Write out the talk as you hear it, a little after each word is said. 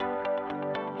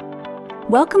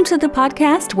Welcome to the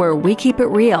podcast where we keep it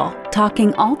real,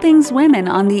 talking all things women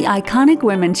on the Iconic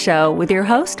Women Show with your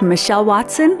host, Michelle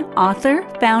Watson, author,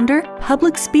 founder,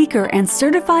 public speaker, and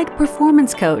certified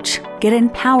performance coach. Get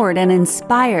empowered and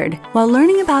inspired while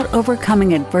learning about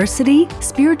overcoming adversity,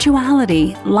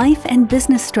 spirituality, life, and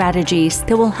business strategies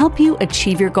that will help you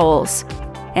achieve your goals.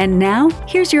 And now,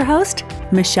 here's your host,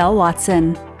 Michelle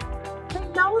Watson.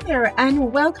 Hello there,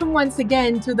 and welcome once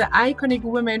again to the Iconic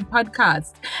Woman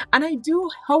Podcast. And I do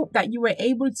hope that you were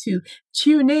able to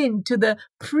tune in to the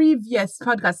previous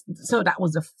podcast. So that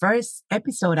was the first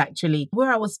episode, actually,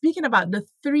 where I was speaking about the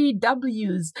 3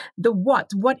 W's, the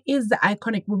what. What is the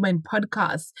Iconic Woman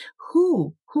Podcast?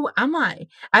 Who am I?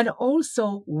 And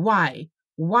also why?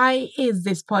 Why is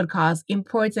this podcast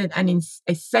important and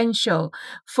essential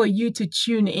for you to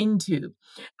tune into?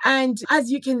 And as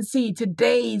you can see,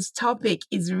 today's topic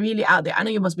is really out there. I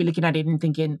know you must be looking at it and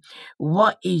thinking,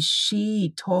 what is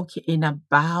she talking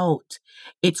about?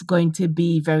 It's going to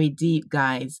be very deep,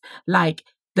 guys. Like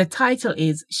the title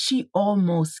is, She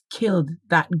Almost Killed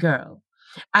That Girl.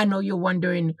 I know you're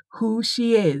wondering who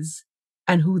she is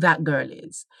and who that girl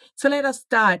is. So let us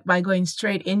start by going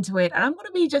straight into it. And I'm going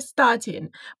to be just starting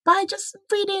by just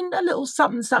reading a little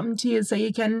something to you so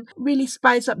you can really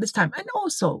spice up this time. And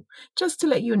also, just to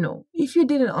let you know, if you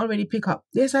didn't already pick up,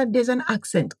 there's an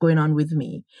accent going on with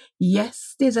me.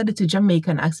 Yes, there's a little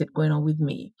Jamaican accent going on with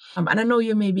me. And I know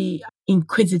you may be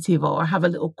inquisitive or have a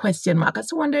little question mark as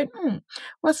to wondering,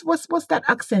 what's that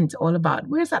accent all about?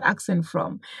 Where's that accent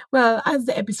from? Well, as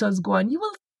the episodes go on,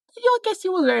 I guess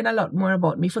you will learn a lot more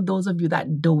about me for those of you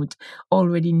that don't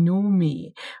already know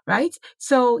me, right?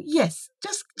 So yes,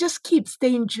 just keep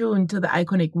staying tuned to the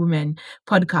Iconic Women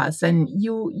podcast and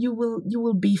you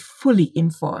will be fully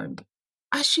informed.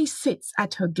 As she sits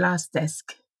at her glass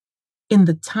desk in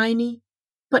the tiny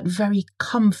but very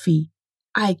comfy,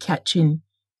 eye-catching,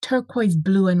 turquoise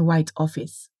blue and white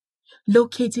office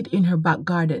located in her back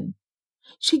garden,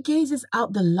 she gazes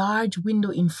out the large window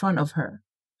in front of her,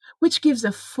 which gives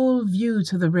a full view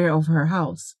to the rear of her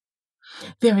house.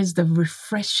 There is the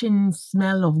refreshing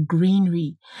smell of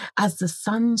greenery as the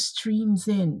sun streams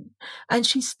in, and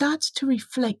she starts to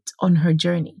reflect on her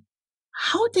journey.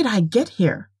 How did I get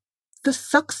here? The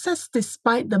success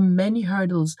despite the many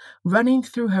hurdles running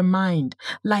through her mind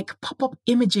like pop-up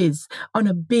images on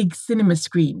a big cinema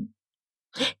screen.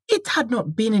 It had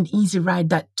not been an easy ride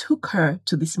that took her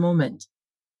to this moment.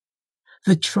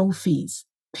 The trophies,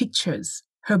 pictures,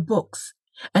 her books,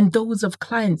 and those of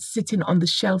clients sitting on the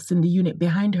shelves in the unit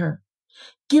behind her,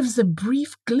 gives a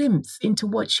brief glimpse into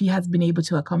what she has been able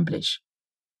to accomplish.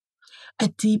 A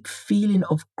deep feeling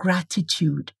of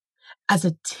gratitude as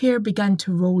a tear began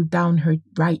to roll down her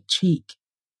right cheek.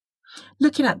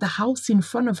 Looking at the house in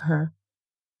front of her,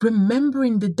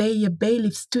 remembering the day a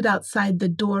bailiff stood outside the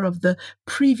door of the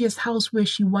previous house where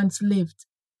she once lived,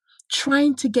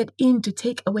 trying to get in to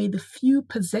take away the few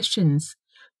possessions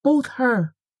both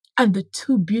her and the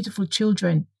 2 beautiful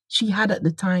children she had at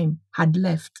the time had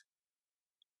left.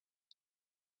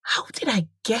 How did I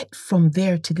get from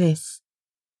there to this?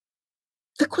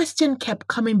 The question kept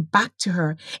coming back to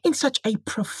her in such a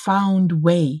profound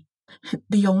way.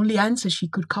 The only answer she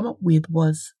could come up with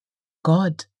was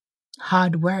God,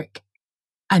 hard work,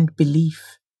 and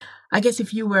belief. I guess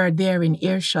if you were there in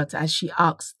earshot as she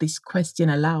asked this question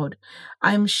aloud,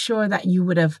 I'm sure that you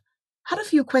would have had a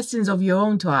few questions of your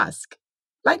own to ask.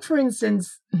 Like, for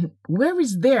instance, where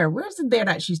is it there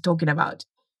that she's talking about?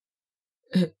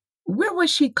 Where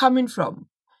was she coming from?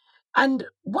 And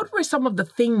what were some of the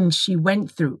things she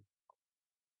went through?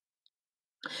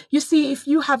 You see, if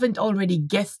you haven't already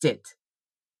guessed it,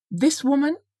 this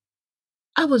woman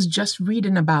I was just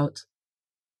reading about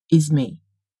is me.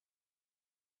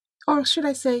 Or should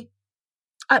I say,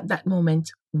 at that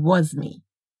moment, was me.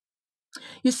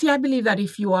 You see, I believe that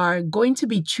if you are going to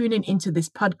be tuning into this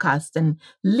podcast and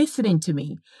listening to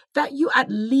me, that you at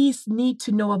least need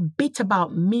to know a bit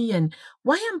about me and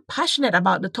why I'm passionate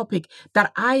about the topic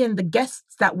that I and the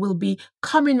guests that will be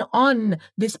coming on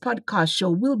this podcast show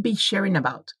will be sharing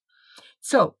about.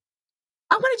 So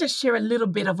I want to just share a little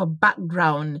bit of a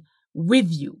background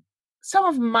with you, some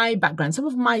of my background, some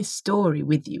of my story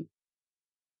with you.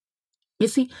 You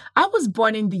see, I was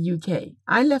born in the UK.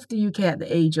 I left the UK at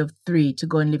the age of 3 to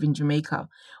go and live in Jamaica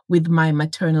with my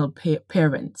maternal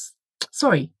parents.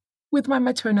 Sorry, with my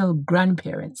maternal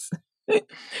grandparents.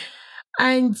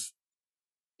 And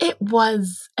it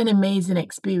was an amazing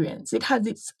experience. It has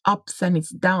its ups and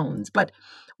its downs. But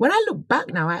when I look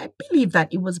back now, I believe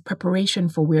that it was preparation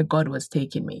for where God was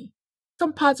taking me.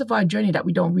 some parts of our journey that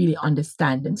we don't really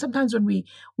understand. And sometimes when we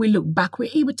look back, we're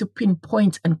able to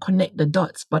pinpoint and connect the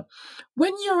dots. But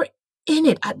when you're in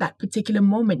it at that particular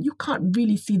moment, you can't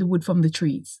really see the wood from the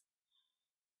trees.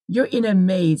 You're in a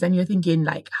maze and you're thinking,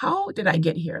 like, how did I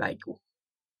get here? Like,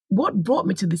 what brought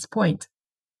me to this point?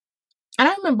 And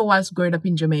I remember whilst growing up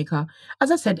in Jamaica,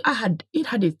 as I said, it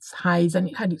had its highs and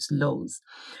it had its lows.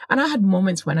 And I had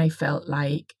moments when I felt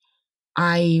like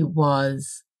I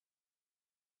was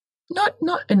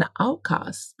not an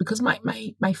outcast, because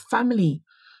my family,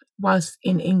 whilst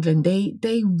in England,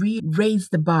 they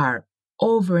raised the bar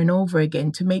over and over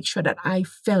again to make sure that I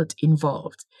felt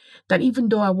involved. That even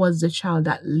though I was the child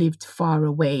that lived far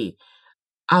away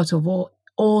out of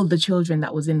all the children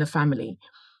that was in the family,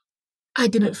 I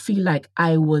didn't feel like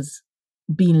I was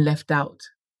being left out.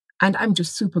 And I'm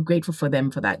just super grateful for them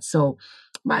for that. So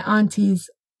my aunties,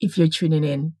 if you're tuning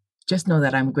in, just know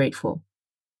that I'm grateful.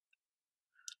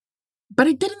 But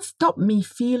it didn't stop me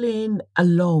feeling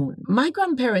alone. My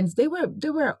grandparents, they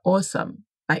were awesome.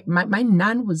 Like my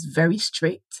nan was very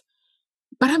strict,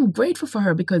 but I'm grateful for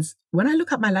her, because when I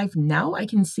look at my life now, I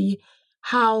can see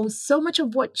how so much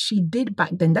of what she did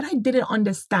back then that I didn't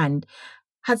understand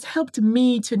has helped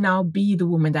me to now be the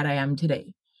woman that I am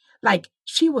today. Like,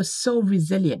 she was so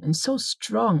resilient and so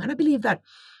strong. And I believe that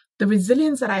the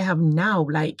resilience that I have now,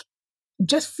 like,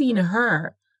 just seeing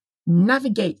her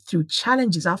navigate through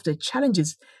challenges after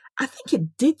challenges, I think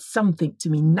it did something to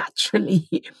me naturally.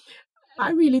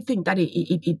 I really think that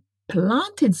it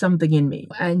planted something in me.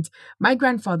 And my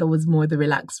grandfather was more the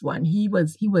relaxed one. He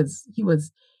was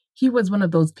one of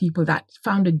those people that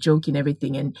found a joke in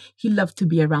everything, and he loved to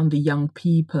be around the young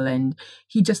people, and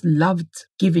he just loved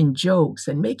giving jokes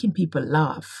and making people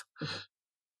laugh.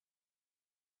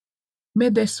 May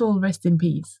their soul rest in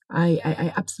peace.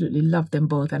 I absolutely love them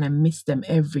both, and I miss them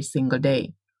every single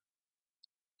day.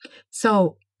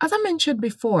 So, as I mentioned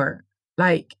before,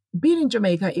 like, being in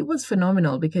Jamaica, it was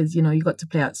phenomenal because, you got to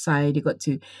play outside, you got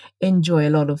to enjoy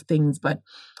a lot of things. But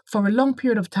for a long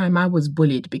period of time, I was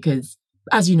bullied because,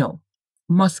 as you know,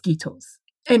 mosquitoes.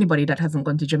 Anybody that hasn't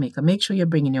gone to Jamaica, make sure you're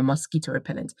bringing your mosquito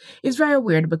repellent. It's very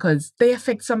weird because they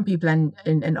affect some people,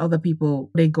 and other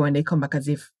people, they go and they come back as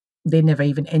if they never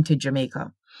even entered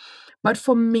Jamaica. But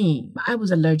for me, I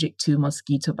was allergic to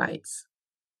mosquito bites.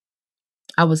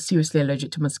 I was seriously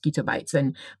allergic to mosquito bites,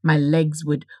 and my legs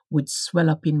would swell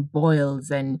up in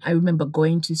boils. And I remember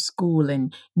going to school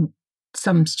and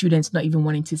some students not even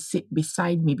wanting to sit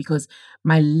beside me because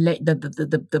my leg,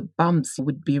 the bumps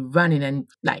would be running. And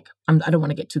like, I don't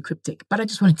want to get too cryptic, but I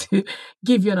just wanted to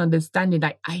give you an understanding.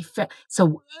 Like, I felt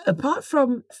so, apart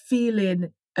from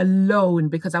feeling alone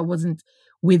because I wasn't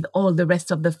with all the rest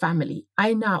of the family,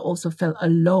 I now also felt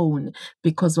alone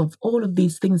because of all of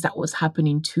these things that was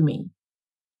happening to me.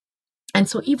 And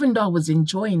so even though I was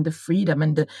enjoying the freedom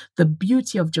and the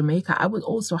beauty of Jamaica, I was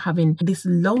also having this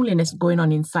loneliness going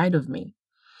on inside of me.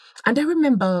 And I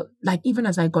remember, like, even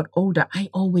as I got older, I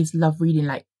always loved reading.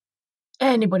 Like,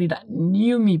 anybody that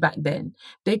knew me back then,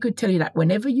 they could tell you that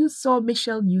whenever you saw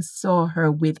Michelle, you saw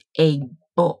her with a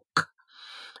book,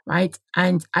 right?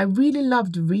 And I really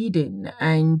loved reading.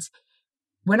 And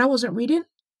when I wasn't reading,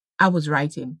 I was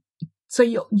writing. So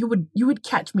you would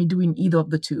catch me doing either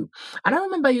of the two. And I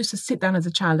remember I used to sit down as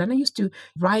a child and I used to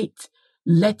write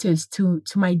letters to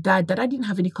my dad that I didn't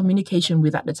have any communication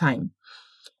with at the time.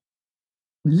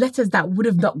 Letters that would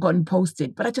have not gotten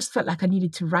posted, but I just felt like I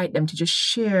needed to write them to just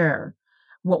share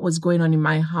what was going on in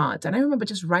my heart. And I remember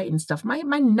just writing stuff. My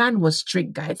nan was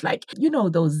strict, guys. Like,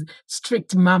 those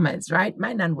strict mamas, right?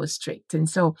 My nan was strict. And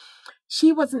so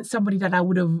she wasn't somebody that I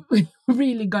would have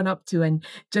really gone up to and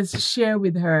just share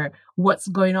with her what's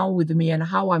going on with me and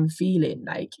how I'm feeling.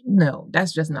 Like, no,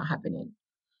 that's just not happening.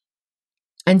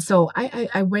 And so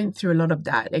I went through a lot of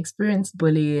that, experienced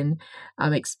bullying,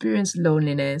 experienced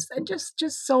loneliness, and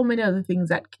just so many other things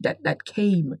that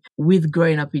came with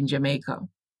growing up in Jamaica.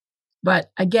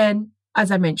 But again,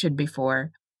 as I mentioned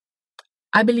before,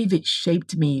 I believe it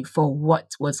shaped me for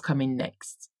what was coming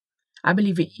next. I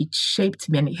believe it shaped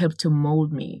me and it helped to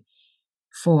mold me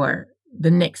for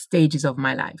the next stages of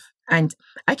my life. And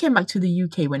I came back to the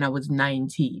UK when I was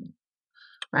 19,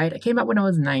 right? I came back when I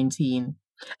was 19.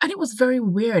 And it was very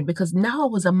weird because now I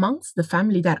was amongst the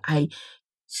family that I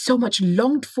so much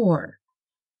longed for.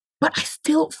 But I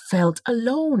still felt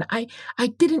alone. I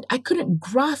couldn't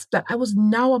grasp that I was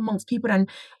now amongst people, and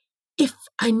if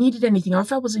I needed anything or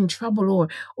if I was in trouble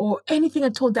or anything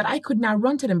at all, that I could now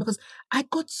run to them because I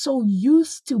got so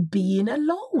used to being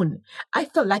alone. I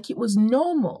felt like it was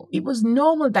normal. It was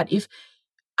normal that if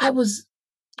I was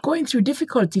going through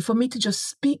difficulty for me to just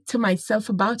speak to myself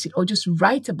about it or just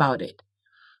write about it.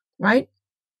 right?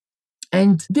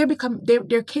 And there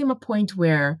came a point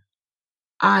where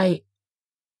I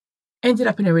ended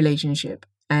up in a relationship.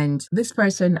 And this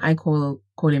person, I call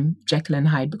him Jekyll and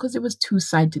Hyde, because there was two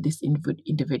sides to this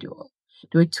individual.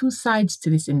 There were two sides to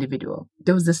this individual.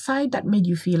 There was the side that made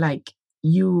you feel like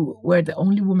you were the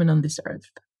only woman on this earth,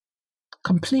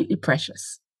 completely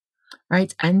precious,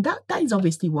 right? And that is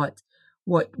obviously what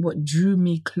drew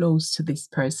me close to this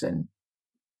person.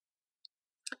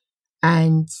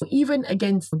 And even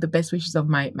against the best wishes of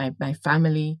my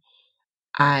family,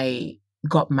 I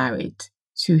got married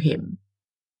to him.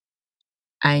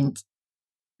 And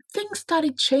things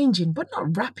started changing, but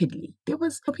not rapidly.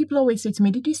 People always say to me,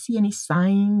 did you see any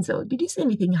signs, or did you see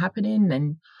anything happening?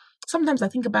 And sometimes I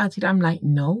think about it, I'm like,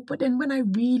 no. But then when I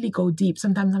really go deep,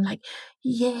 sometimes I'm like,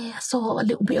 yeah, I saw a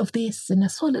little bit of this and I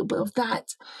saw a little bit of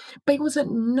that. But it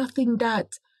wasn't nothing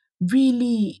that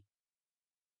really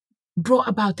brought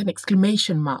about an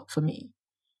exclamation mark for me,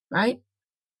 right?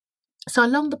 So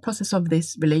along the process of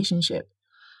this relationship,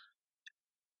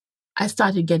 I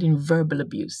started getting verbal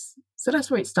abuse. So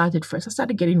that's where it started first. I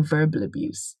started getting verbal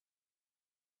abuse.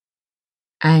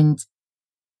 And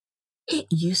it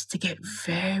used to get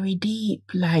very deep.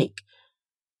 Like,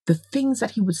 the things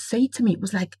that he would say to me, it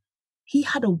was like he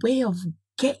had a way of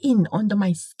getting under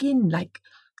my skin, like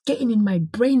getting in my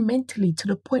brain mentally, to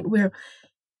the point where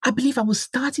I believe I was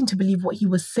starting to believe what he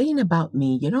was saying about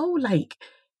me, like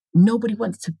nobody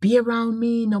wants to be around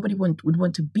me. Nobody would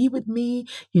want to be with me.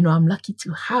 I'm lucky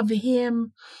to have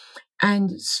him.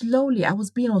 And slowly I was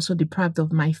being also deprived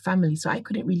of my family. So I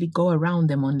couldn't really go around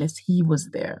them unless he was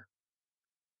there.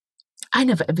 I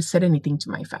never ever said anything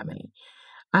to my family.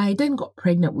 I then got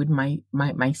pregnant with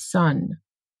my son,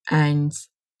 and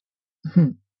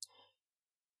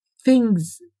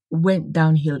things went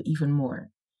downhill even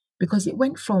more, because it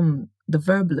went from the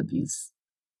verbal abuse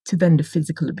to then the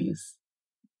physical abuse.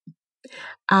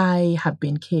 I have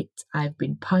been kicked, I've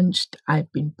been punched,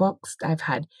 I've been boxed, I've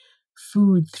had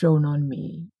food thrown on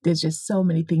me. There's just so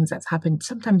many things that's happened,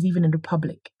 sometimes even in the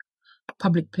public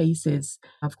places.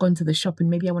 I've gone to the shop and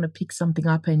maybe I want to pick something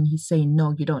up and he's saying,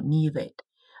 no, you don't need it.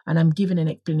 And I'm given an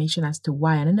explanation as to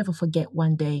why. And I never forget,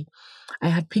 one day I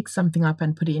had picked something up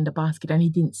and put it in the basket and he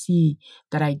didn't see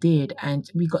that I did. And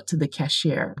we got to the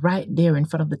cashier right there in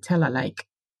front of the teller, like,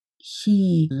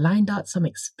 he lined out some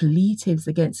expletives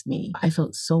against me. I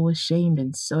felt so ashamed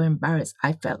and so embarrassed.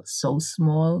 I felt so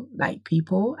small, like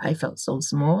people. I felt so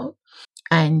small.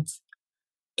 And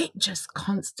it just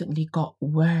constantly got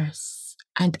worse.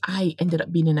 And I ended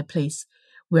up being in a place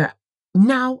where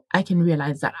now I can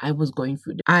realize that I was going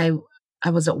through this. I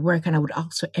was at work and I would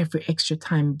ask for every extra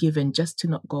time given just to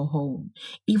not go home.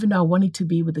 Even though I wanted to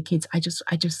be with the kids, I just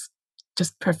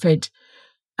preferred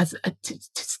to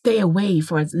stay away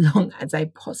for as long as I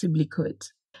possibly could.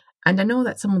 And I know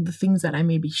that some of the things that I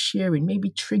may be sharing may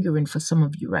be triggering for some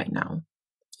of you right now.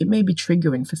 It may be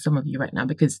triggering for some of you right now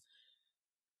because,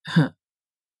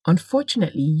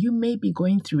 unfortunately, you may be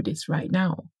going through this right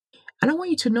now. And I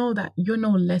want you to know that you're no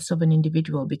less of an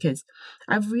individual, because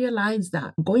I've realized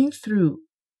that going through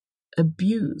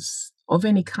abuse of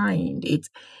any kind,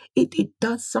 it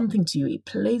does something to you. It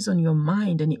plays on your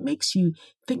mind and it makes you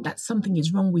think that something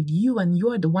is wrong with you and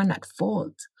you're the one at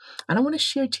fault. And I want to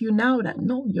share to you now that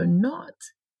no, you're not.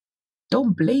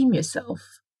 Don't blame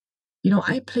yourself.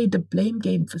 I played the blame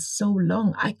game for so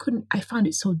long. I found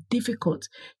it so difficult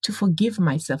to forgive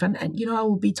myself. And I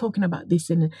will be talking about this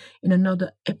in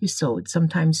another episode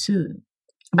sometime soon.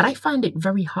 But I found it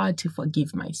very hard to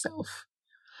forgive myself,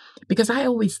 because I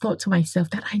always thought to myself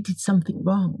that I did something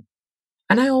wrong.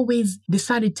 And I always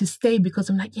decided to stay because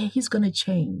I'm like, yeah, he's going to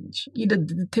change.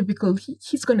 The typical,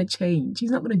 he's going to change.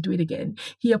 He's not going to do it again.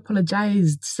 He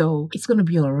apologized, so it's going to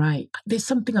be all right. There's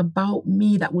something about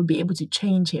me that will be able to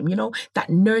change him. That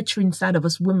nurturing side of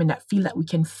us women that feel that we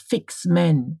can fix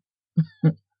men.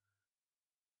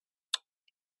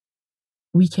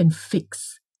 We can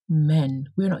fix men.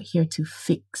 We're not here to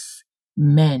fix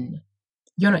men.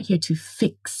 You're not here to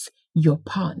fix your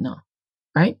partner,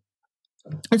 right?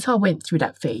 And so I went through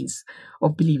that phase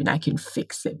of believing I can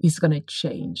fix it. He's going to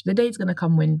change. The day is going to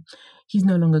come when he's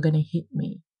no longer going to hit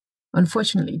me.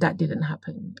 Unfortunately, that didn't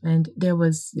happen. And there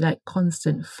was like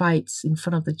constant fights in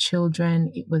front of the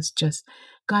children. It was just,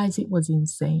 guys, it was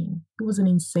insane. It was an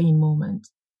insane moment.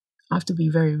 I have to be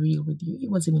very real with you.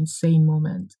 It was an insane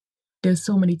moment. There's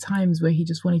so many times where he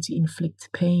just wanted to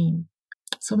inflict pain.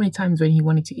 So many times when he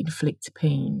wanted to inflict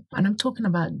pain. And I'm talking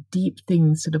about deep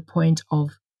things to the point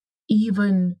of,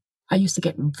 even I used to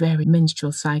get very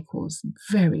menstrual cycles,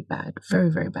 very bad,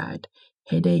 very, very bad.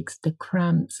 Headaches, the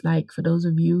cramps, like for those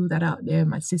of you that are out there,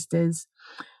 my sisters,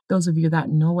 Those of you that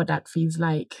know what that feels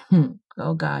like,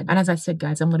 oh God. And as I said,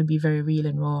 guys, I'm going to be very real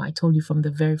and raw. I told you from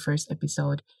the very first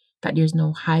episode that there's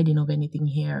no hiding of anything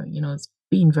here. It's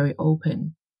being very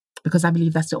open, because I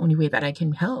believe that's the only way that I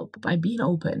can help, by being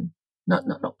open,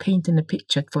 not painting a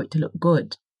picture for it to look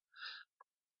good.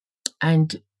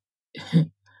 And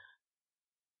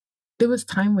there was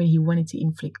time when he wanted to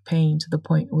inflict pain to the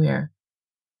point where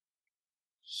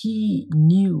he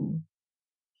knew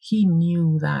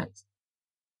that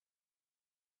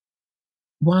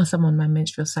whilst I'm on my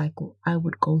menstrual cycle, I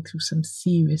would go through some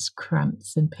serious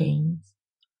cramps and pains.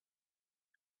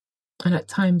 And at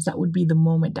times that would be the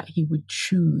moment that he would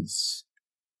choose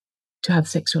to have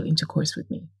sexual intercourse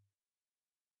with me.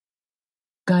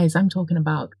 Guys, I'm talking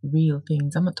about real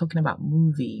things. I'm not talking about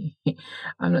movie.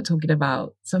 I'm not talking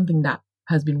about something that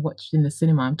has been watched in the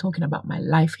cinema. I'm talking about my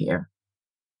life here.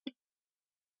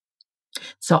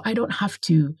 So I don't have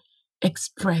to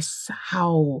express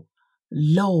how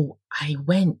low I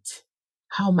went,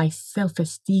 how my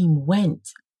self-esteem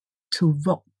went to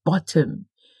rock bottom,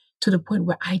 to the point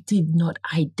where I did not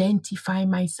identify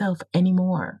myself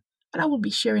anymore. And I will be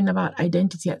sharing about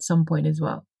identity at some point as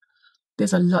well.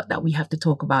 There's a lot that we have to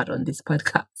talk about on this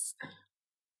podcast.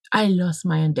 I lost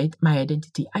my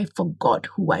identity. I forgot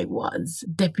who I was.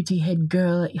 Deputy head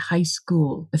girl at high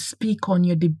school, speak on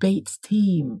your debates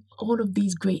team, all of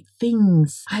these great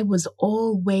things. I was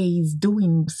always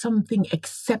doing something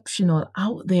exceptional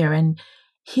out there. And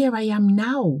here I am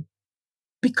now,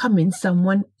 becoming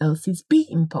someone else's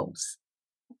beating post.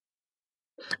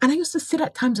 And I used to sit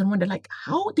at times and wonder, like,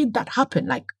 how did that happen?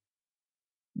 Like,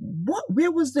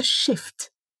 where was the shift?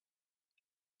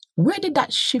 Where did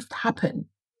that shift happen?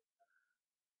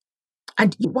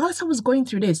 And whilst I was going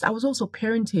through this, I was also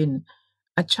parenting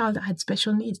a child that had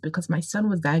special needs, because my son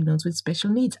was diagnosed with special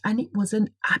needs. And it was an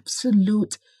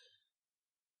absolute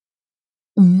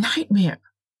nightmare.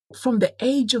 From the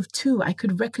age of 2, I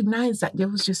could recognize that there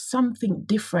was just something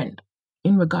different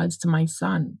in regards to my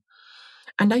son.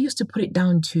 And I used to put it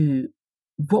down to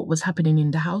what was happening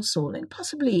in the household. And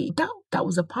possibly that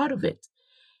was a part of it,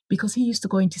 because he used to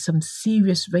go into some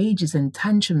serious rages and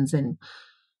tantrums. And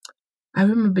I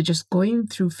remember just going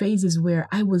through phases where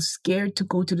I was scared to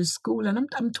go to the school. And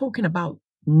I'm talking about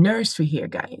nursery here,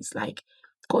 guys, like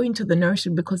going to the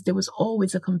nursery, because there was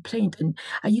always a complaint. And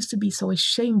I used to be so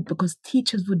ashamed because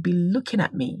teachers would be looking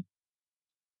at me.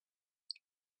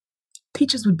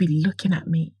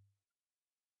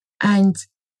 And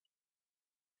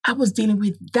I was dealing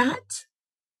with that,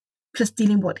 plus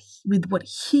dealing with what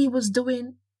he was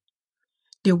doing.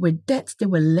 There were debts, there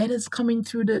were letters coming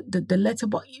through the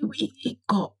letterbox. It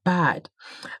got bad.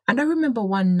 And I remember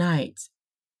one night,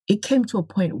 it came to a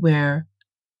point where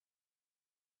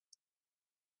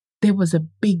there was a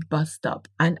big bus stop,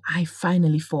 and I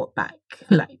finally fought back.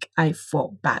 Like, I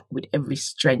fought back with every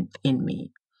strength in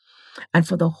me. And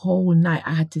for the whole night,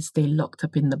 I had to stay locked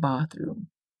up in the bathroom.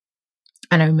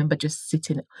 And I remember just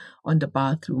sitting on the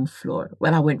bathroom floor.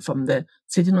 Well, I went from the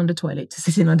sitting on the toilet to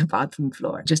sitting on the bathroom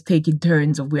floor, just taking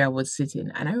turns of where I was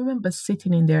sitting. And I remember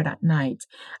sitting in there that night,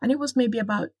 and it was maybe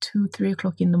about 2-3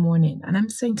 o'clock in the morning. And I'm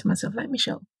saying to myself, like,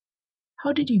 Michelle,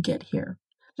 how did you get here?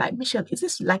 Like, Michelle, is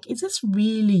this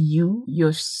really you?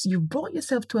 You brought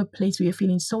yourself to a place where you're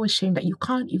feeling so ashamed that you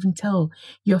can't even tell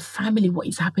your family what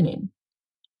is happening.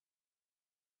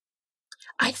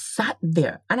 I sat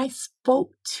there and I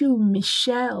spoke to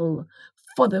Michelle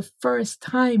for the first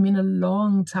time in a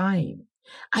long time.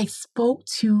 I spoke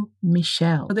to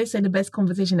Michelle. They say the best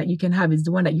conversation that you can have is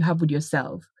the one that you have with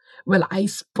yourself. Well, I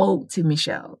spoke to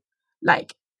Michelle.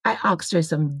 Like, I asked her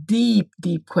some deep,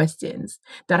 deep questions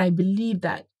that I believe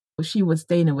that she was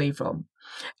staying away from.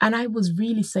 And I was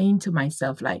really saying to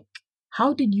myself, like,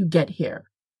 how did you get here?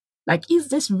 Like, is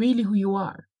this really who you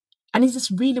are? And is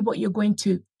this really what you're going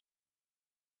to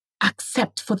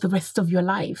accept for the rest of your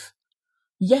life?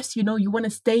 Yes, you want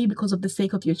to stay because of the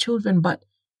sake of your children, but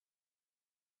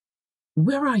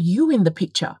where are you in the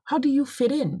picture? How do you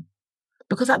fit in?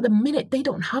 Because at the minute, they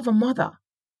don't have a mother.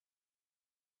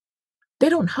 They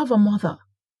don't have a mother.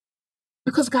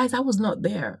 Because, guys, I was not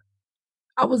there.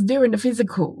 I was there in the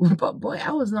physical, but boy,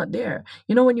 I was not there.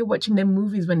 When you're watching them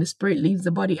movies, when the spirit leaves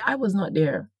the body, I was not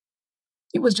there.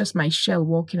 It was just my shell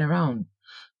walking around.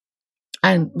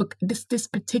 And look, this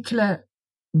particular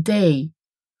day,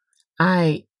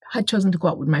 I had chosen to go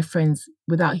out with my friends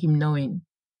without him knowing.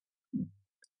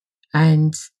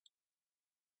 And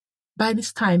by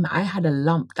this time, I had a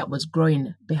lump that was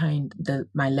growing behind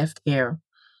my left ear.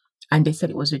 And they said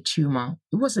it was a tumor.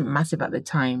 It wasn't massive at the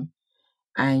time.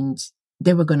 And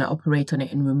they were going to operate on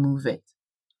it and remove it.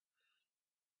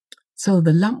 So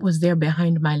the lump was there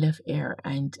behind my left ear.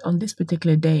 And on this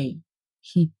particular day,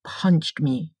 he punched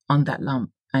me on that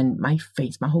lump. And my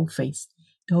face, my whole face,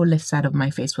 the whole left side of my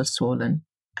face was swollen.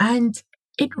 And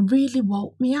it really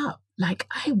woke me up. Like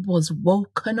I was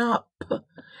woken up.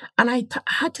 And I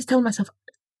had to tell myself,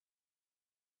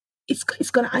 it's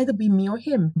going to either be me or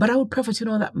him. But I would prefer to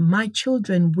know that my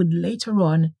children would later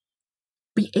on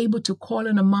be able to call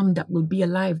on a mom that will be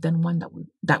alive than one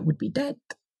that would be dead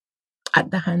at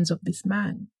the hands of this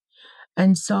man.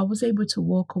 And so I was able to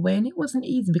walk away, and it wasn't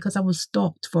easy because I was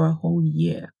stalked for a whole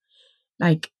year.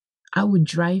 Like I would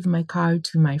drive my car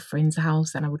to my friend's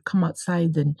house and I would come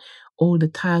outside and all the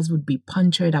tires would be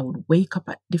punctured. I would wake up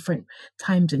at different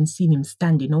times and see him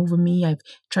standing over me. I've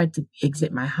tried to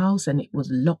exit my house and it was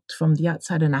locked from the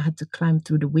outside and I had to climb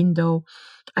through the window.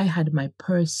 I had my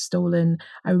purse stolen.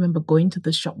 I remember going to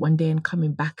the shop one day and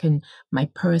coming back and my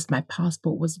purse, my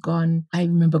passport was gone. I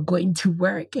remember going to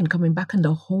work and coming back and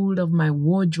the whole of my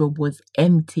wardrobe was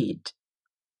emptied.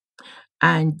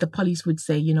 And the police would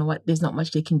say, you know what, there's not much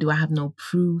they can do. I have no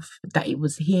proof that it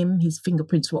was him. His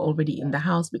fingerprints were already in the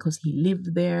house because he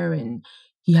lived there and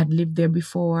he had lived there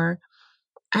before.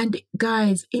 And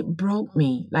guys, it broke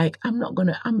me. Like,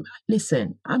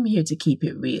 listen, I'm here to keep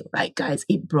it real. Like, guys,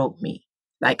 it broke me.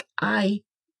 Like,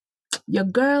 your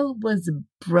girl was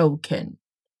broken.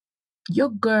 Your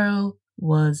girl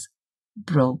was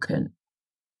broken.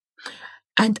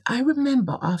 And I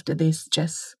remember after this,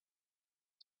 just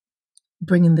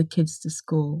bringing the kids to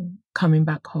school, coming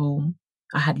back home.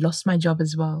 I had lost my job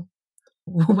as well.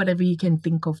 Whatever you can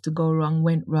think of to go wrong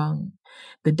went wrong.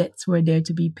 The debts were there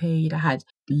to be paid. I had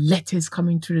letters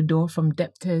coming through the door from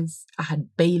debtors. I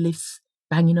had bailiffs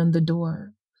banging on the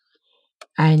door.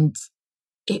 And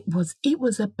it was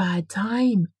a bad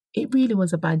time. It really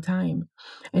was a bad time.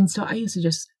 And so I used to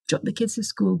just drop the kids to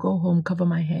school, go home, cover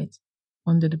my head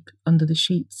under the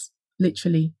sheets,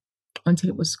 literally, until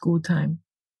it was school time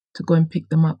to go and pick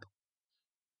them up.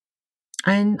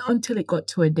 And until it got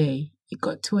to a day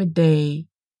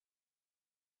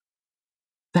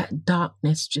that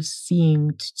darkness just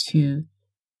seemed to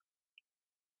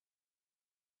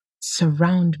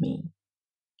surround me.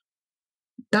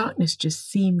 Darkness just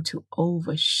seemed to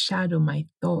overshadow my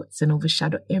thoughts and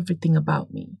overshadow everything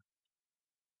about me.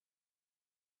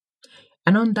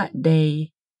 And on that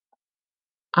day,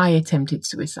 I attempted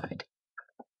suicide.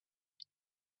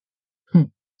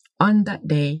 On that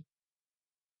day,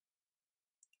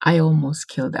 I almost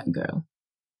killed that girl.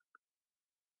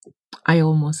 I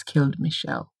almost killed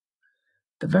Michelle,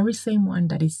 the very same one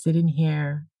that is sitting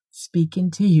here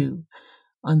speaking to you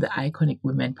on the Iconic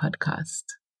Women Podcast.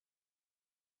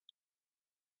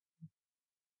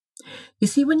 You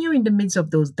see, when you're in the midst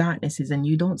of those darknesses and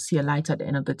you don't see a light at the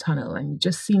end of the tunnel and it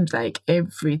just seems like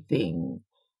everything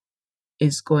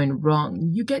is going wrong,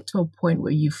 you get to a point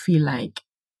where you feel like,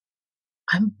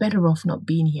 I'm better off not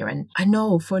being here. And I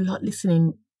know for a lot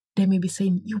listening, they may be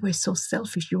saying, you were so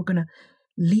selfish, you were going to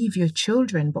leave your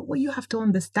children. But what you have to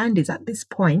understand is at this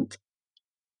point,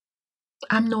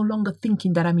 I'm no longer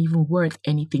thinking that I'm even worth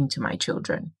anything to my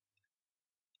children.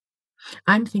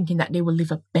 I'm thinking that they will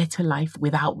live a better life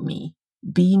without me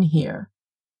being here.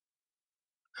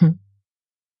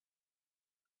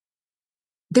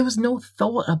 There was no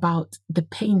thought about the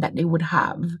pain that they would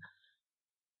have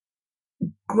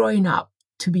growing up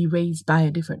to be raised by a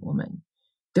different woman.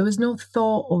 There was no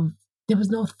thought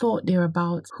there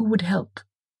about who would help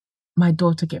my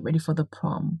daughter get ready for the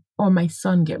prom or my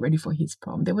son get ready for his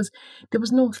prom. There was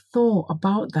no thought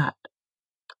about that.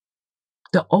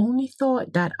 The only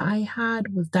thought that I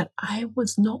had was that I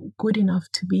was not good enough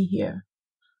to be here.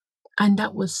 And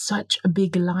that was such a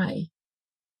big lie.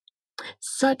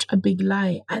 Such a big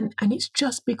lie. And it's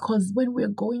just because when we're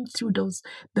going through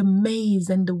the maze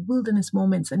and the wilderness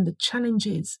moments and the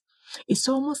challenges, it's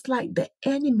almost like the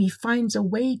enemy finds a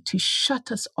way to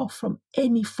shut us off from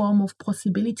any form of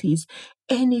possibilities,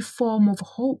 any form of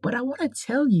hope. But I want to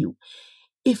tell you,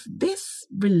 if this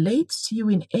relates to you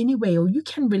in any way, or you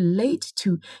can relate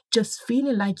to just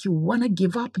feeling like you want to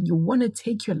give up and you want to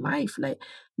take your life, like,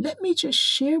 let me just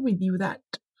share with you that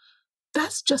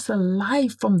that's just a lie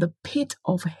from the pit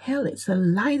of hell. It's a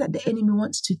lie that the enemy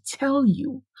wants to tell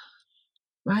you,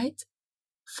 right?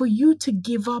 For you to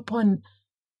give up on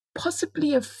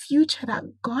possibly a future that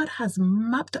God has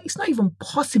mapped out. It's not even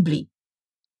possibly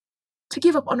to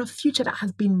give up on a future that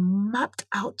has been mapped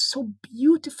out so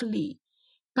beautifully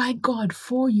by God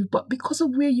for you. But because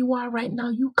of where you are right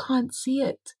now, you can't see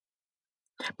it.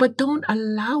 But don't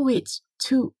allow it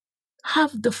to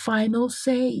have the final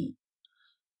say.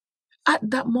 At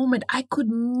that moment, I could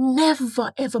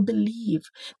never, ever believe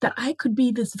that I could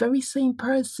be this very same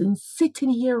person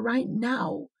sitting here right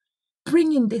now,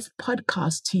 bringing this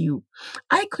podcast to you.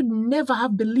 I could never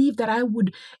have believed that I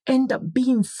would end up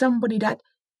being somebody that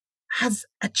has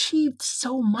achieved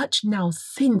so much now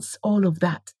since all of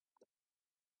that.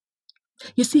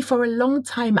 You see, for a long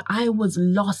time, I was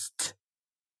lost.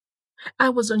 I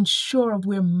was unsure of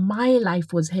where my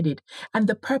life was headed and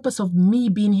the purpose of me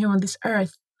being here on this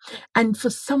earth. And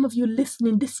for some of you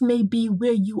listening, this may be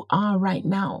where you are right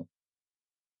now.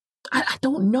 I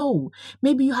don't know.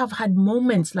 Maybe you have had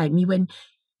moments like me when,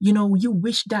 you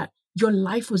wish that your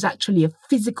life was actually a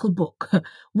physical book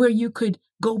where you could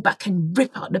go back and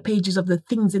rip out the pages of the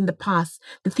things in the past,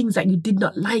 the things that you did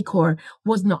not like or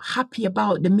was not happy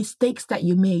about, the mistakes that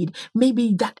you made,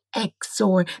 maybe that ex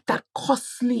or that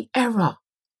costly error.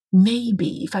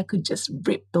 Maybe if I could just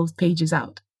rip those pages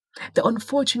out. The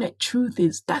unfortunate truth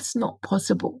is that's not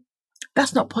possible.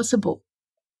 That's not possible.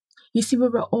 You see, we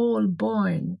were all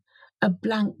born a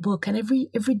blank book, and every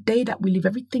day that we live,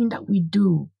 everything that we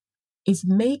do is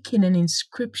making an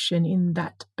inscription in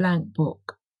that blank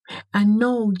book. And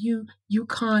no, you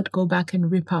can't go back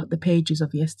and rip out the pages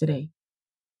of yesterday.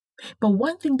 But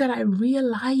one thing that I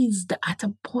realized at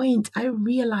a point, I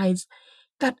realized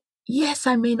that yes,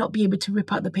 I may not be able to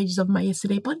rip out the pages of my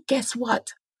yesterday, but guess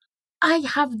what? I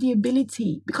have the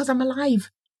ability because I'm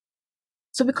alive.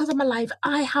 So because I'm alive,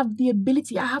 I have the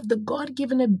ability, I have the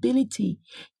God-given ability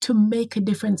to make a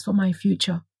difference for my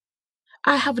future.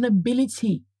 I have an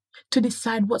ability to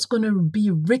decide what's going to be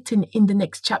written in the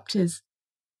next chapters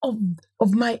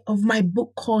of my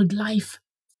book called life.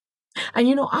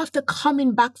 And after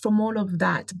coming back from all of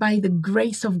that, by the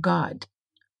grace of God,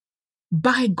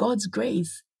 by God's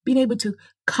grace, being able to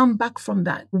come back from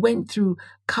that, went through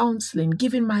counseling,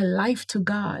 giving my life to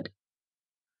God,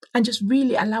 and just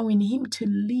really allowing Him to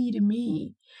lead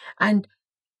me and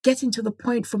getting to the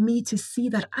point for me to see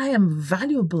that I am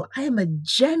valuable. I am a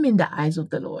gem in the eyes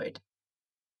of the Lord.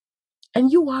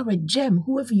 And you are a gem,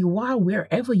 whoever you are,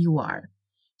 wherever you are.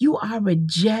 You are a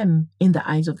gem in the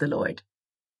eyes of the Lord.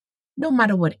 No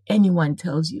matter what anyone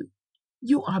tells you,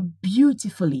 you are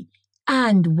beautifully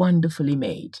and wonderfully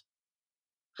made.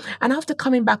 And after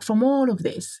coming back from all of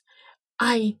this,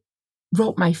 I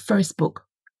wrote my first book,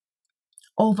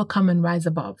 Overcome and Rise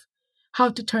Above: How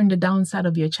to Turn the Downside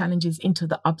of Your Challenges into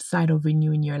the Upside of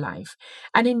Renewing Your Life.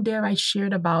 And in there, I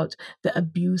shared about the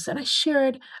abuse, and I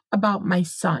shared about my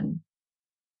son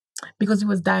because he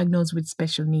was diagnosed with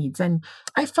special needs. And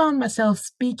I found myself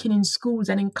speaking in schools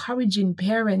and encouraging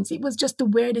parents. It was just the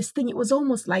weirdest thing. It was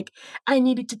almost like I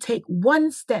needed to take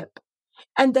one step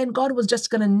and then God was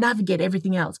just going to navigate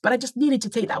everything else. But I just needed to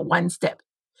take that one step.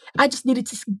 I just needed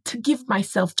to give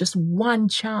myself just one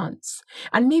chance.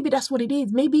 And maybe that's what it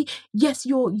is. Maybe, yes,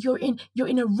 you're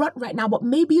in a rut right now, but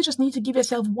maybe you just need to give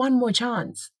yourself one more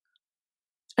chance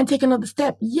and take another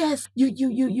step. Yes,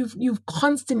 you've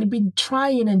constantly been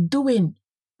trying and doing,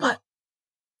 but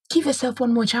give yourself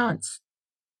one more chance.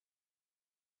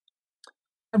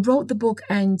 I wrote the book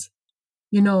and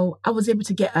I was able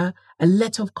to get a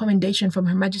letter of commendation from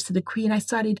Her Majesty the Queen. I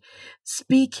started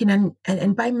speaking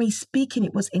and by me speaking,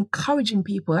 it was encouraging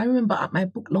people. I remember at my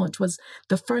book launch was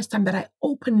the first time that I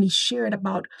openly shared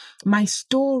about my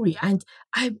story. And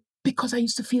because I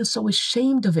used to feel so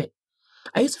ashamed of it.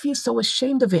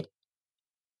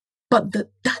 But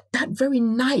that very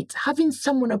night, having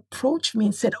someone approach me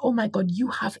and said, "Oh my God, you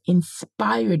have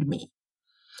inspired me."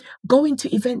 Going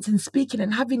to events and speaking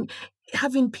and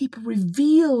having people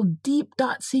reveal deep,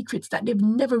 dark secrets that they've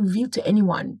never revealed to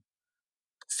anyone.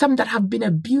 Some that have been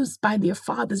abused by their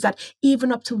fathers that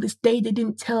even up till this day, they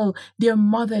didn't tell their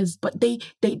mothers, but they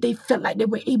felt like they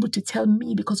were able to tell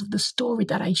me because of the story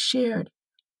that I shared.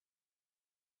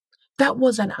 That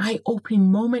was an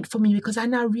eye-opening moment for me because I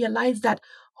now realized that,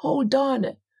 hold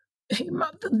on,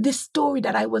 this story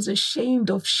that I was ashamed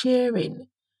of sharing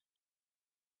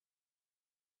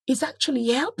is actually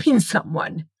helping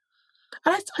someone.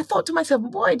 And I thought to myself,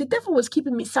 boy, the devil was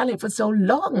keeping me silent for so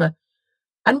long.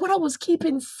 And what I was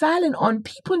keeping silent on,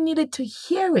 people needed to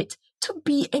hear it, to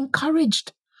be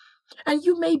encouraged. And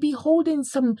you may be holding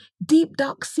some deep,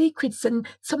 dark secrets and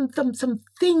some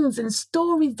things and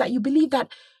stories that you believe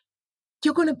that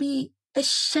you're going to be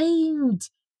ashamed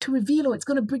to reveal, or it's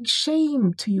going to bring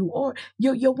shame to you, or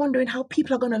you're wondering how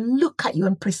people are going to look at you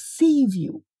and perceive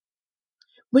you.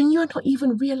 When you're not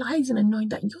even realizing and knowing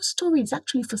that your story is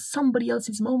actually for somebody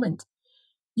else's moment.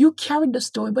 You carried the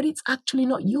story, but it's actually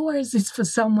not yours. It's for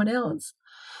someone else.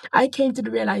 I came to the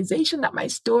realization that my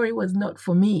story was not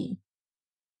for me.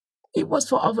 It was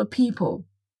for other people.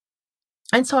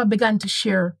 And so I began to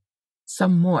share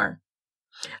some more.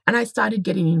 And I started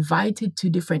getting invited to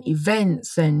different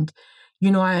events. And,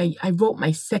 I wrote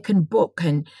my second book.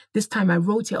 And this time I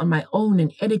wrote it on my own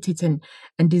and edited it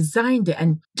and designed it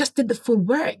and just did the full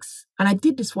works. And I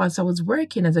did this whilst I was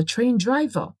working as a train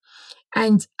driver.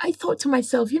 And I thought to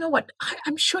myself, you know what?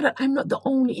 I'm sure that I'm not the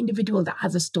only individual that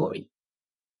has a story.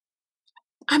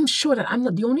 I'm sure that I'm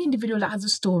not the only individual that has a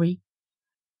story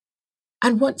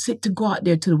and wants it to go out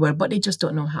there to the world, but they just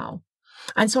don't know how.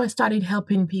 And so I started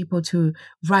helping people to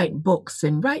write books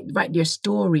and write their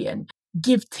story and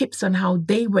give tips on how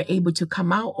they were able to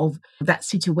come out of that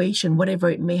situation, whatever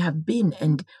it may have been,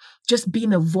 and just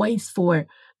being a voice for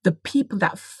the people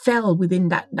that fell within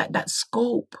that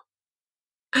scope.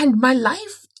 And my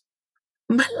life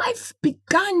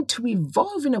began to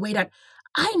evolve in a way that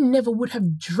I never would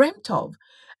have dreamt of.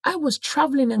 I was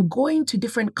traveling and going to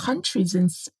different countries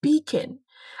and speaking.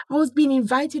 I was being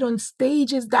invited on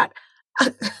stages that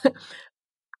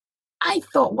I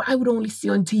thought I would only see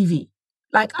on TV.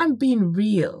 Like, I'm being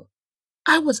real.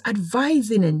 I was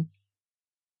advising and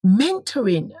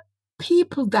mentoring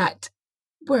people that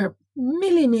were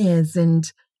millionaires, and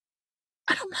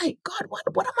I'm like, God,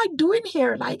 what am I doing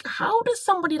here? Like, how does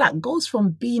somebody that goes from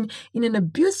being in an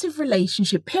abusive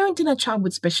relationship, parenting a child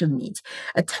with special needs,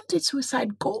 attempted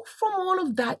suicide, go from all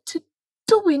of that to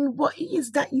doing what it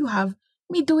is that you have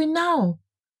me doing now?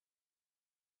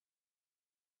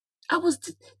 I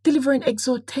was delivering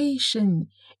exhortation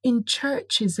in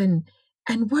churches and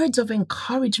words of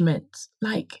encouragement.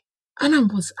 Like, and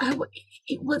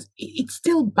it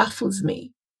still baffles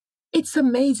me. It's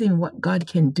amazing what God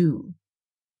can do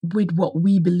with what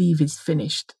we believe is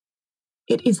finished.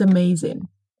 It is amazing.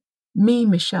 Me,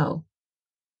 Michelle,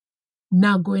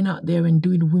 now going out there and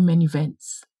doing women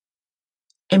events,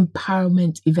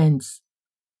 empowerment events,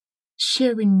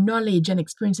 sharing knowledge and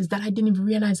experiences that I didn't even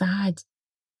realize I had.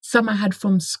 Some I had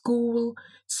from school.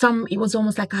 Some it was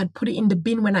almost like I had put it in the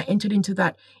bin when I entered into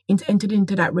that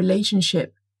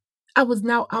relationship. I was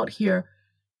now out here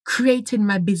creating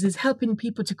my business, helping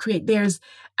people to create theirs,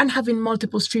 and having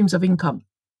multiple streams of income.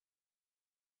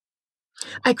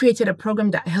 I created a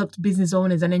program that helped business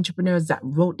owners and entrepreneurs that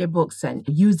wrote their books and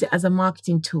used it as a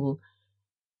marketing tool.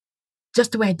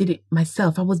 Just the way I did it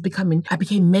myself. I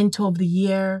became Mentor of the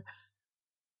Year,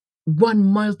 won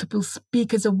multiple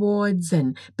speakers awards,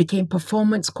 and became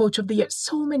Performance Coach of the Year.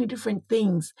 So many different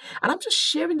things. And I'm just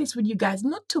sharing this with you guys,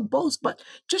 not to boast, but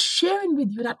just sharing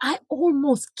with you that I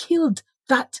almost killed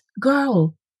that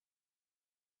girl.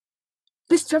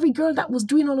 This very girl that was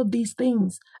doing all of these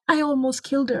things, I almost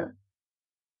killed her.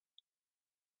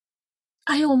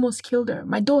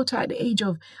 My daughter at the age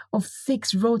of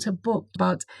 6 wrote a book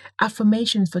about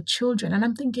affirmations for children. And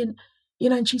I'm thinking,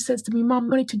 and she says to me, Mom, I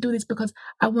wanted to do this because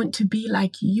I want to be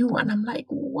like you. And I'm like,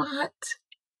 what?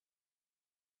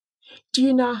 Do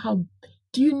you know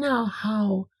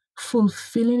how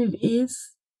fulfilling it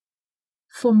is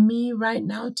for me right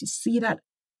now to see that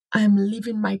I'm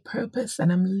living my purpose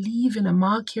and I'm leaving a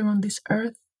mark here on this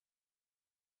earth?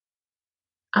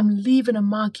 I'm leaving a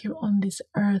mark here on this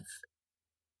earth.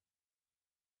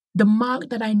 The mark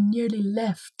that I nearly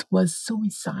left was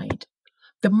suicide.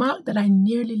 The mark that I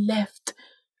nearly left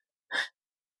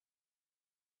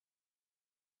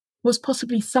was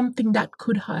possibly something that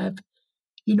could have,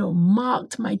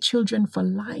 marked my children for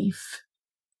life.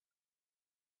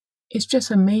 It's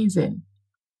just amazing.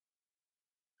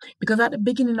 Because at the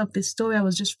beginning of this story, I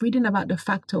was just reading about the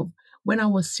fact of when I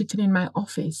was sitting in my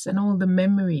office and all the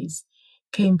memories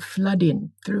came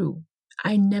flooding through.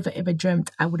 I never ever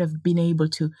dreamt I would have been able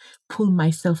to pull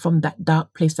myself from that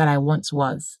dark place that I once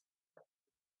was.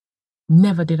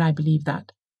 Never did I believe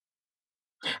that.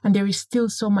 And there is still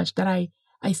so much that I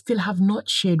still have not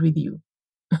shared with you.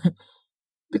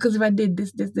 Because if I did,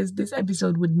 this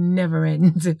episode would never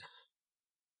end.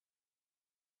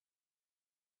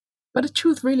 But the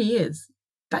truth really is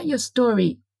that your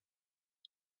story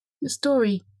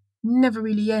never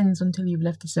really ends until you've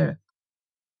left this earth.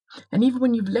 And even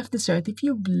when you've left this earth, if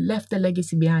you've left a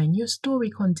legacy behind, your story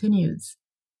continues.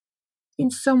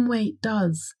 In some way it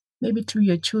does. Maybe through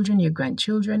your children, your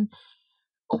grandchildren,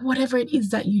 or whatever it is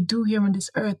that you do here on this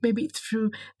earth. Maybe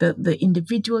through the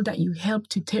individual that you help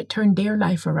to turn their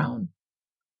life around.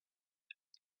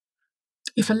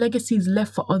 If a legacy is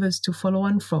left for others to follow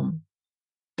on from,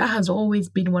 that has always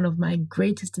been one of my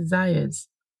greatest desires,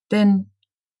 then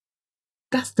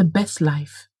that's the best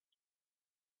life.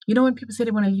 When people say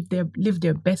they want to live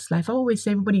their best life, I always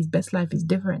say everybody's best life is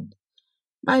different.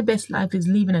 My best life is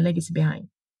leaving a legacy behind.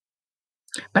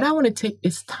 But I want to take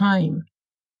this time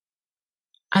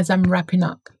as I'm wrapping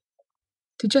up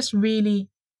to just really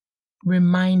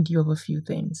remind you of a few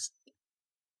things.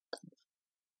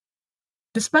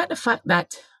 Despite the fact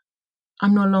that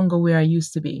I'm no longer where I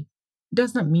used to be, it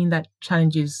does not mean that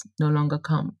challenges no longer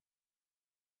come.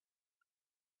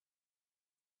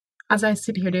 As I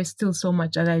sit here, there's still so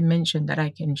much, as I mentioned, that I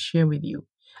can share with you.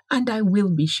 And I will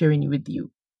be sharing with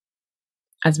you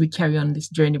as we carry on this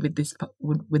journey with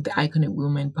with the Iconic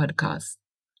Woman podcast.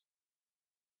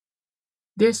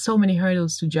 There's so many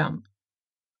hurdles to jump.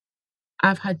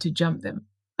 I've had to jump them,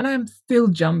 and I am still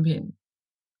jumping.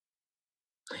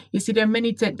 You see, there are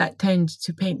many that tend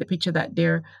to paint the picture that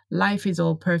their life is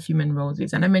all perfume and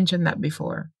roses, and I mentioned that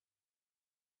before.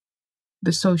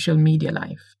 The social media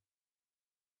life,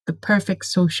 the perfect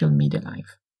social media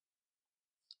life,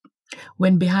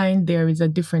 when behind there is a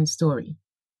different story,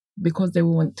 because they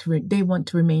want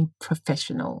to remain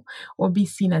professional or be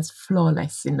seen as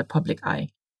flawless in the public eye.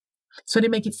 So they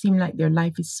make it seem like their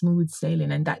life is smooth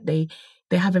sailing and that they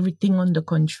have everything under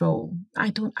control. I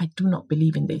do not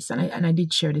believe in this. And I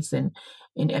did share this in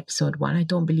episode 1. I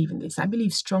don't believe in this. I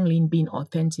believe strongly in being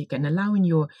authentic and allowing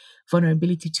your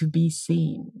vulnerability to be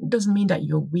seen. It doesn't mean that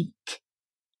you're weak.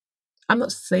 I'm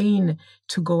not saying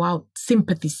to go out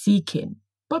sympathy seeking,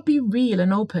 but be real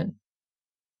and open.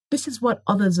 This is what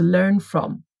others learn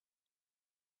from.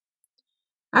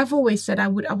 I've always said I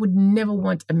would never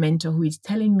want a mentor who is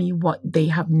telling me what they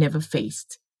have never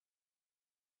faced.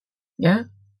 Yeah?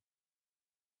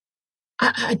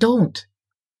 I don't.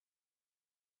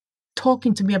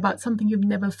 Talking to me about something you've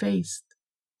never faced.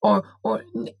 Or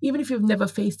even if you've never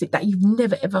faced it, that you've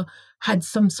never ever had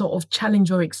some sort of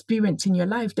challenge or experience in your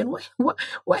life, then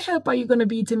what help are you going to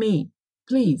be to me?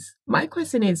 Please. My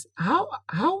question is, how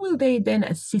will they then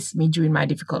assist me during my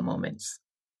difficult moments?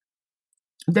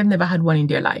 They've never had one in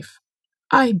their life.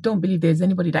 I don't believe there's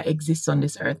anybody that exists on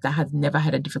this earth that has never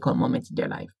had a difficult moment in their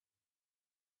life.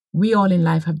 We all in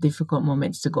life have difficult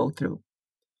moments to go through.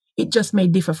 It just may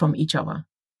differ from each other.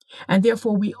 And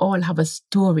therefore, we all have a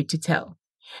story to tell.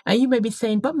 And you may be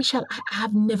saying, but Michelle, I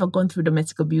have never gone through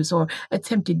domestic abuse or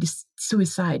attempted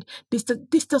suicide. This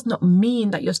does not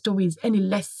mean that your story is any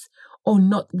less or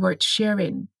not worth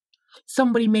sharing.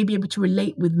 Somebody may be able to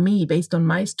relate with me based on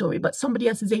my story, but somebody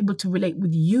else is able to relate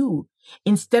with you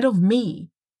instead of me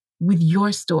with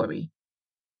your story,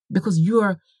 because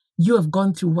you have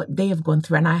gone through what they have gone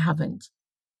through and I haven't.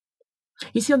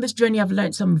 You see, on this journey, I've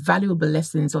learned some valuable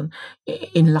lessons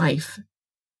in life.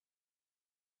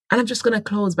 And I'm just going to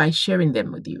close by sharing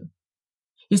them with you.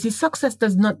 You see, success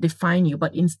does not define you,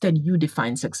 but instead you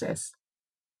define success.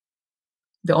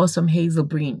 The awesome Hazel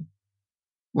Breen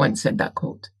once said that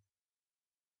quote.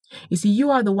 You see, you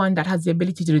are the one that has the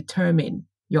ability to determine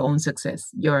your own success.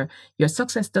 Your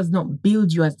success does not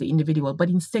build you as the individual, but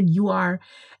instead you are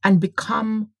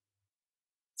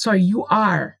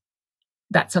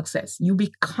that success. You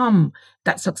become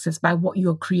that success by what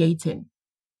you're creating.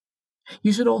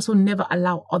 You should also never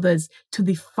allow others to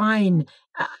define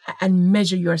and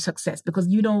measure your success, because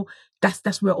you know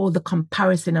that's where all the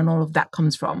comparison and all of that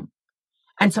comes from.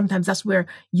 And sometimes that's where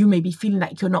you may be feeling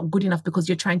like you're not good enough because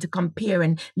you're trying to compare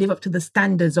and live up to the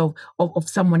standards of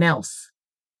someone else.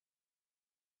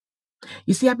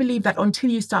 You see, I believe that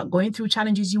until you start going through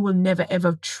challenges, you will never,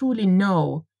 ever truly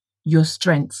know your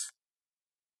strengths.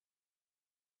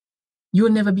 You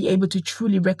will never be able to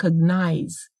truly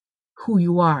recognize who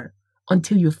you are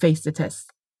until you face the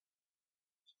test.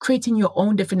 Creating your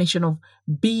own definition of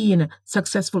being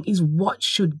successful is what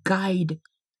should guide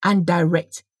and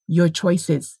direct your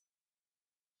choices.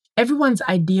 Everyone's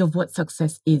idea of what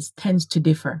success is tends to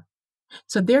differ.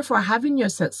 So therefore, having your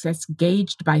success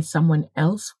gauged by someone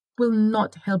else will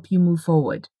not help you move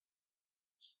forward.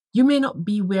 You may not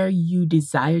be where you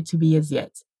desire to be as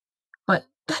yet, but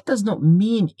that does not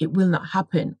mean it will not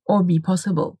happen or be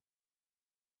possible.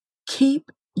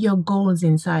 Keep your goals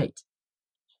in sight.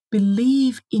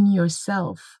 Believe in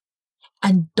yourself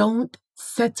and don't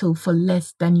settle for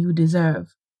less than you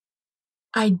deserve.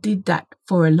 I did that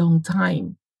for a long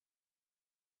time.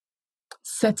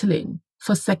 Settling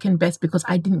for second best because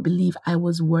I didn't believe I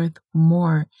was worth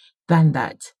more than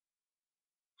that.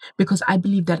 Because I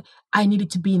believed that I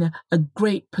needed to be in a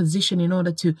great position in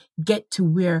order to get to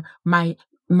where my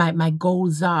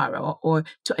goals are or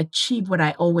to achieve what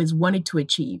I always wanted to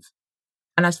achieve.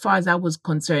 And as far as I was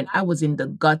concerned, I was in the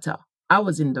gutter. I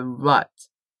was in the rut.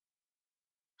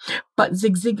 But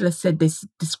Zig Ziglar said this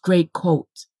great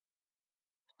quote.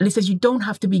 And he says, you don't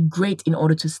have to be great in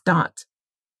order to start,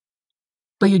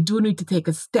 but you do need to take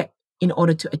a step in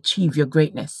order to achieve your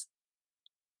greatness.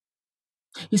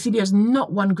 You see, there's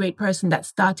not one great person that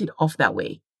started off that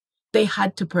way. They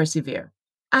had to persevere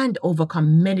and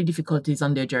overcome many difficulties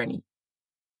on their journey.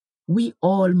 We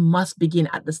all must begin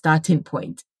at the starting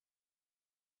point.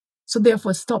 So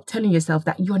therefore, stop telling yourself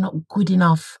that you're not good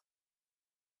enough.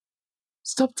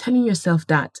 Stop telling yourself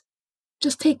that.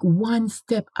 Just take one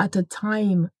step at a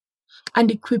time and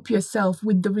equip yourself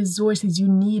with the resources you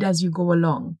need as you go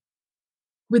along,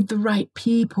 with the right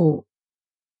people.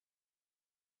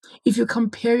 If you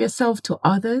compare yourself to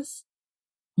others,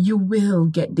 you will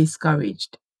get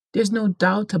discouraged. There's no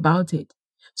doubt about it.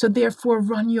 So therefore,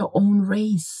 run your own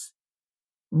race.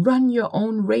 Run your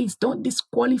own race. Don't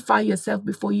disqualify yourself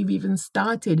before you've even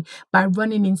started by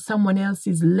running in someone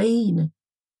else's lane.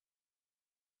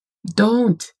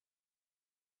 Don't.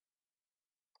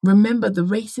 Remember, the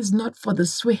race is not for the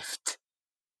swift.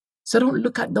 So don't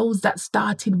look at those that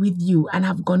started with you and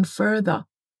have gone further.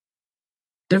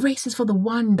 The race is for the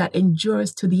one that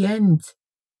endures to the end.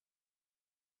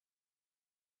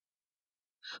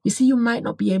 You see, you might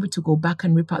not be able to go back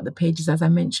and rip out the pages, as I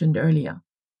mentioned earlier.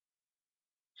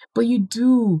 But you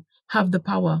do have the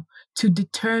power to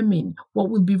determine what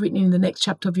will be written in the next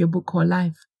chapter of your book called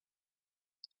life.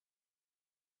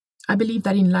 I believe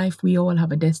that in life, we all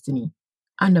have a destiny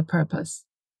and a purpose.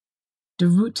 The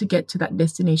route to get to that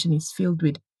destination is filled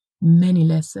with many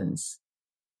lessons.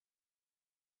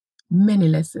 Many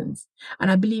lessons. And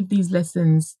I believe these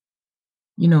lessons,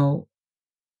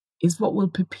 is what will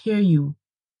prepare you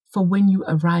for when you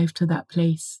arrive to that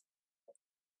place.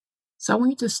 So I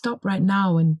want you to stop right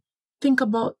now and think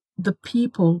about the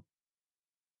people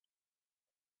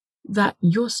that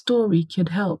your story could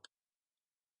help.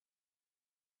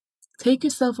 Take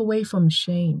yourself away from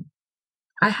shame.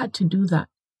 I had to do that.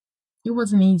 It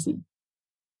wasn't easy.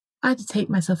 I had to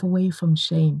take myself away from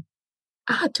shame.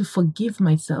 I had to forgive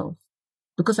myself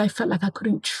because I felt like I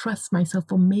couldn't trust myself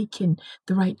for making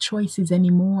the right choices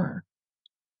anymore.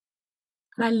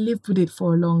 And I lived with it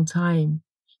for a long time.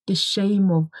 The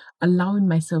shame of allowing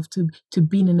myself to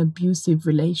be in an abusive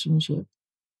relationship.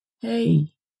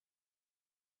 Hey,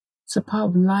 it's a part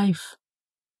of life.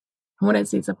 And when I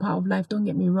say it's a part of life, don't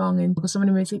get me wrong. And because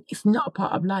somebody may say it's not a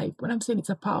part of life. When I'm saying it's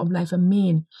a part of life, I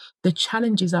mean the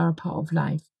challenges are a part of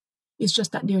life. It's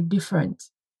just that they're different.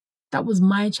 That was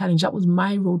my challenge. That was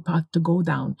my road path to go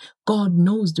down. God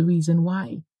knows the reason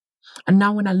why. And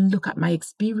now when I look at my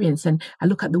experience and I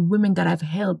look at the women that I've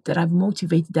helped, that I've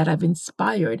motivated, that I've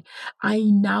inspired, I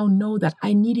now know that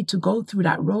I needed to go through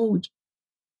that road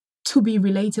to be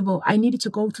relatable. I needed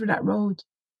to go through that road.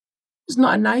 It's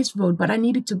not a nice road, but I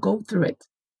needed to go through it.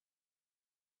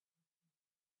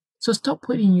 So stop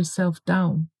putting yourself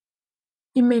down.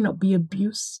 It may not be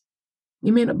abuse.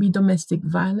 It may not be domestic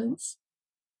violence.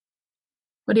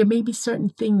 But there may be certain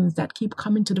things that keep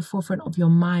coming to the forefront of your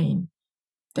mind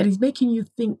that is making you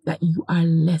think that you are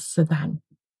lesser than.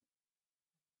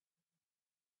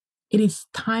 It is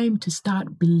time to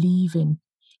start believing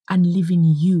and living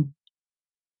you.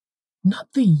 Not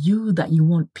the you that you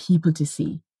want people to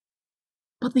see,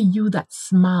 but the you that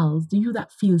smiles, the you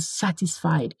that feels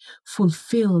satisfied,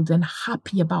 fulfilled, and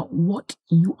happy about what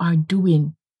you are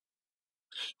doing.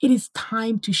 It is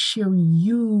time to share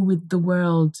you with the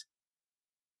world.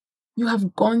 You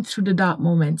have gone through the dark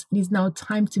moments. It is now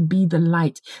time to be the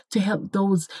light, to help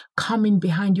those coming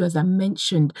behind you, as I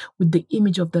mentioned, with the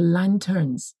image of the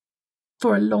lanterns.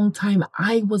 For a long time,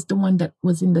 I was the one that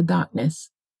was in the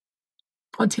darkness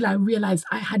until I realized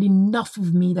I had enough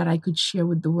of me that I could share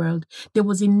with the world. There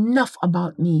was enough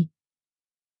about me,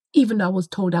 even though I was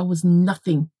told I was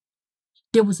nothing.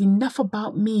 There was enough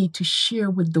about me to share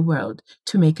with the world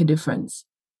to make a difference.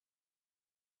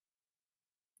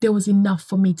 There was enough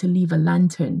for me to leave a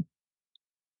lantern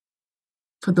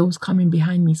for those coming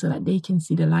behind me so that they can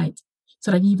see the light,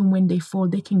 so that even when they fall,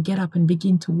 they can get up and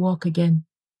begin to walk again.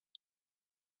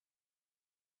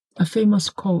 A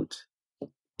famous quote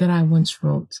that I once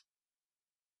wrote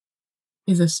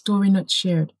is: a story not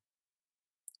shared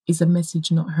is a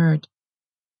message not heard,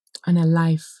 and a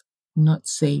life not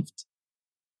saved.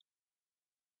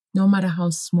 No matter how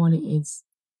small it is,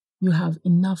 you have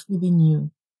enough within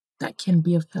you that can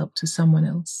be of help to someone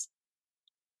else.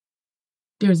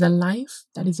 There's a life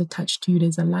that is attached to you.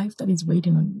 There's a life that is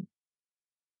waiting on you.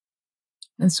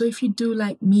 And so if you do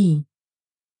like me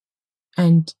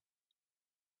and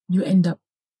you end up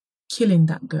killing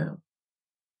that girl,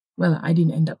 well, I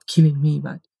didn't end up killing me,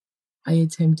 but I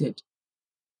attempted.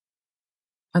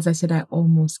 As I said, I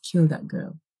almost killed that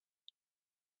girl.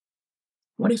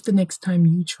 What if the next time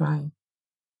you try,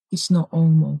 it's not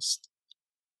almost?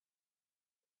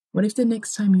 What if the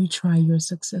next time you try, you're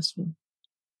successful?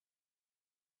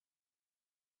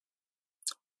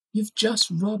 You've just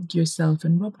robbed yourself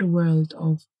and robbed the world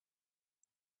of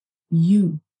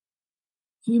you.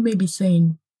 You may be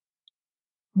saying,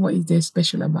 what is there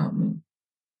special about me?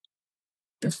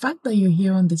 The fact that you're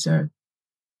here on this earth,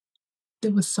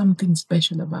 there was something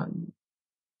special about you.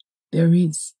 There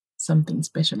is something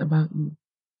special about you.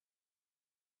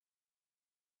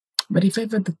 But if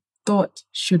ever the thought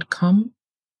should come,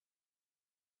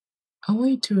 I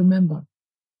want you to remember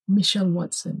Michelle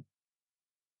Watson.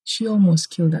 She almost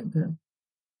killed that girl.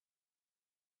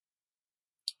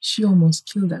 She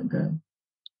almost killed that girl.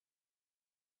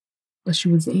 But she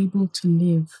was able to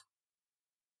live,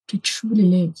 to truly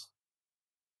live,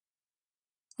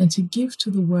 and to give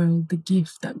to the world the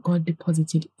gift that God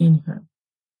deposited in her.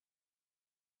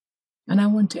 And I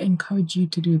want to encourage you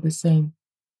to do the same.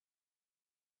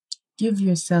 Give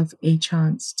yourself a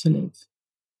chance to live.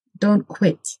 Don't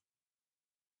quit.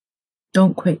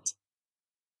 Don't quit.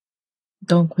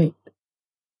 Don't quit.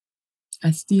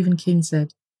 As Stephen King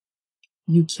said,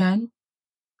 you can,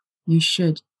 you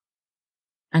should,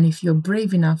 and if you're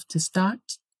brave enough to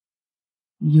start,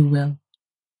 you will.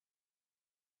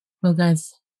 Well,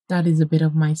 guys, that is a bit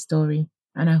of my story,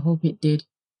 and I hope it did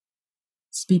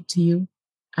speak to you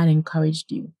and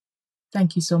encouraged you.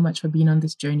 Thank you so much for being on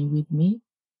this journey with me.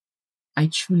 I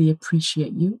truly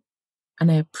appreciate you,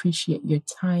 and I appreciate your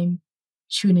time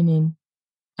tuning in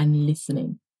and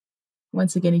listening.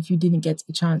 Once again, if you didn't get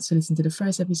a chance to listen to the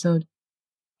first episode,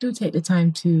 do take the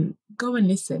time to go and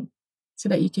listen so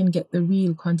that you can get the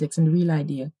real context and the real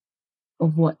idea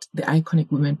of what the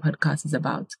Iconic Women podcast is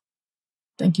about.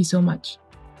 Thank you so much.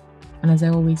 And as I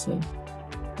always say,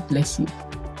 bless you.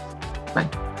 Bye.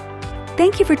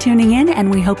 Thank you for tuning in,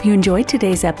 and we hope you enjoyed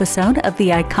today's episode of the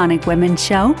Iconic Women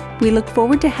Show. We look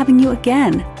forward to having you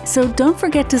again. So don't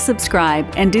forget to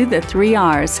subscribe and do the 3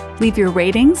 R's. Leave your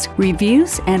ratings,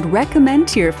 reviews, and recommend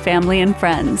to your family and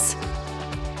friends.